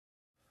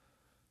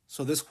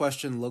So this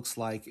question looks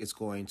like it's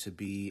going to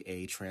be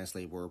a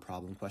translate word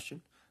problem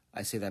question.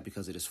 I say that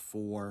because it is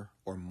 4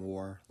 or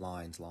more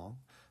lines long.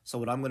 So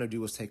what I'm going to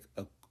do is take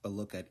a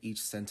look at each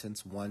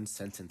sentence, one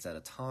sentence at a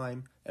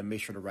time, and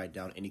make sure to write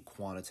down any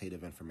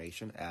quantitative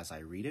information as I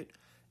read it,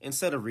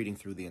 instead of reading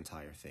through the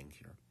entire thing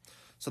here.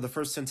 So the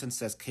first sentence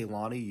says,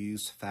 Kaylani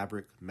used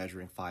fabric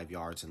measuring 5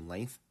 yards in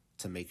length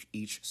to make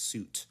each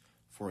suit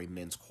for a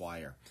men's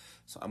choir.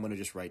 So I'm going to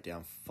just write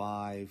down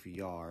 5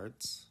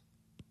 yards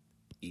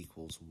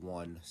equals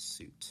 1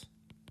 suit.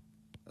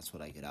 That's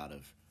what I get out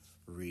of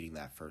reading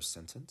that first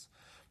sentence.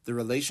 The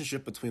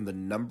relationship between the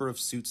number of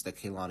suits that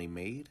Kaylani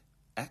made,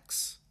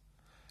 X,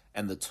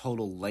 and the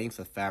total length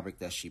of fabric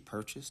that she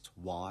purchased,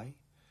 Y,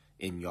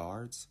 in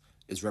yards,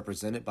 is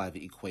represented by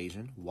the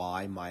equation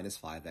Y minus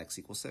 5X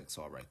equals 6.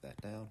 So I'll write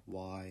that down.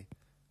 Y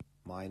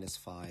minus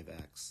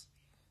 5X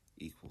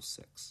equals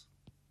 6.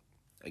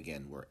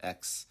 Again, where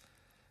X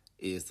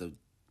is the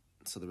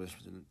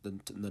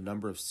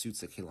number of suits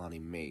that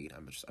Kaylani made.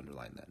 I'm just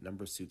underlining that.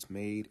 Number of suits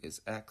made is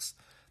X.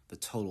 The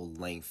total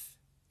length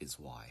is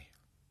Y.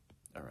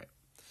 All right.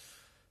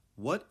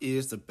 What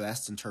is the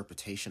best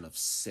interpretation of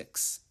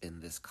 6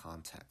 in this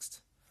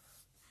context?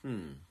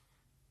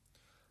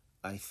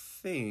 I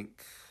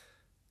think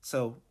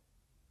so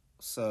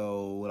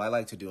what I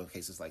like to do in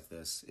cases like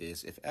this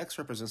is if X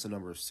represents the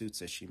number of suits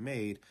that she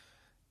made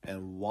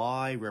and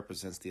Y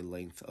represents the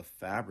length of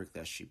fabric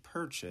that she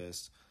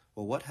purchased,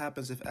 well, what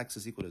happens if X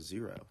is equal to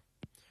 0?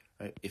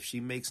 Right? If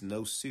she makes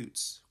no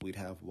suits, we'd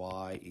have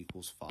Y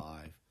equals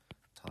 5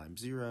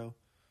 times 0.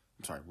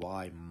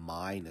 Y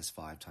minus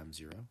 5 times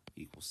 0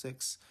 equals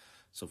 6.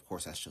 So, of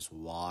course, that's just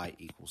Y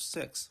equals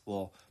 6.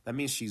 Well, that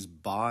means she's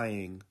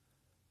buying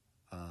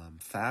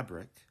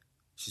fabric.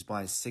 She's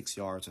buying 6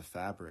 yards of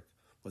fabric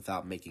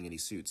without making any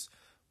suits.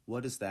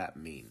 What does that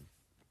mean?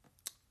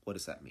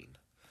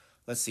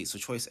 Let's see. So,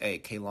 choice A,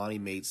 Kaylani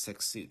made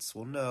 6 suits.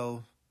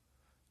 Well,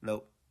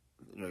 nope.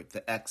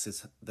 The X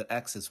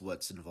is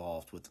what's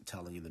involved with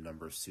telling you the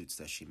number of suits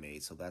that she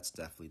made. So that's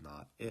definitely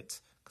not it,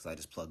 because I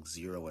just plugged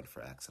 0 in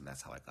for X, and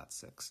that's how I got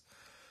 6.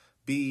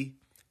 B,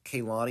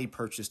 Kaylani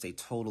purchased a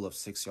total of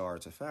 6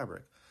 yards of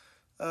fabric.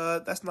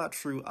 That's not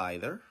true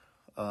either.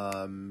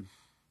 That's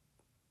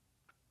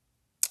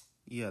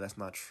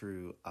not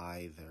true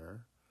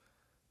either,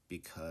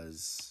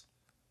 because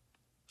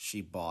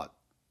she bought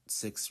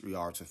 6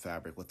 yards of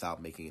fabric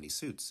without making any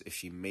suits. If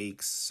she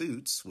makes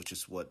suits, which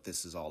is what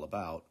this is all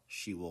about,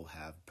 she will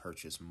have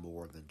purchased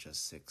more than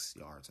just 6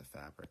 yards of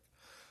fabric.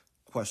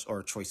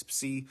 Choice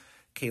C,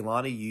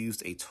 Kaylani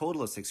used a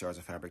total of 6 yards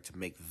of fabric to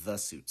make the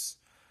suits.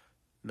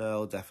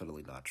 No,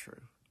 definitely not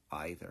true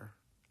either.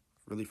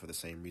 Really, for the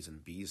same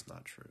reason B is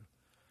not true.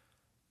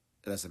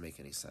 It doesn't make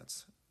any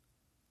sense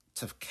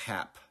to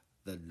cap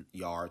the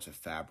yards of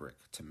fabric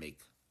to make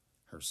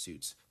her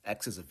suits.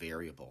 X is a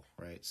variable,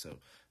 right? So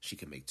she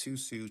can make 2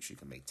 suits, she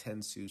can make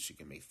 10 suits, she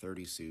can make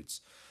 30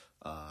 suits.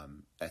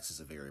 X is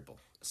a variable.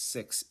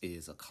 6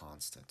 is a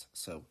constant.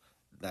 So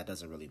that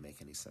doesn't really make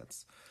any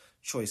sense.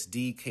 Choice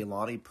D,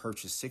 Kaylani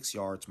purchased 6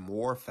 yards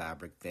more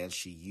fabric than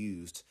she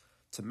used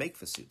to make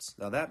the suits.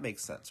 Now that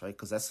makes sense, right?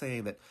 Because that's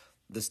saying that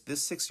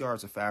this 6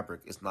 yards of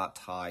fabric is not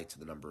tied to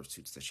the number of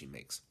suits that she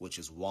makes, which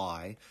is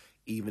why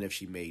even if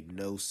she made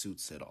no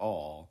suits at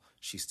all,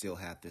 she still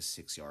had this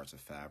 6 yards of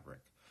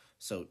fabric.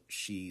 So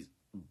she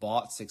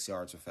bought 6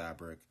 yards of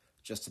fabric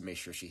just to make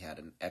sure she had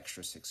an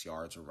extra 6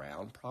 yards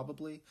around,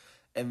 probably.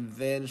 And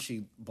then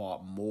she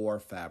bought more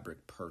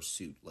fabric per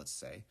suit, let's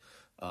say,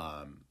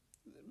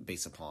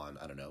 based upon,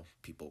 I don't know,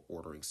 people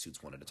ordering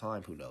suits one at a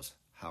time. Who knows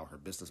how her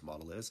business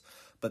model is.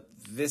 But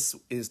this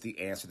is the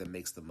answer that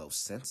makes the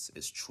most sense,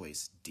 is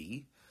choice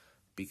D,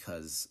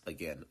 because,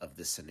 again, of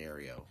this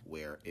scenario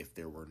where if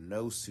there were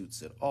no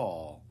suits at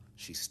all,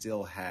 she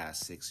still has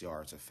 6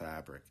 yards of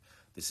fabric.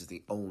 This is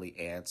the only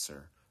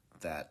answer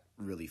that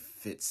really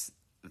fits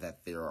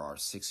that there are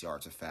 6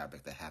 yards of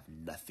fabric that have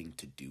nothing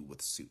to do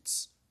with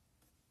suits.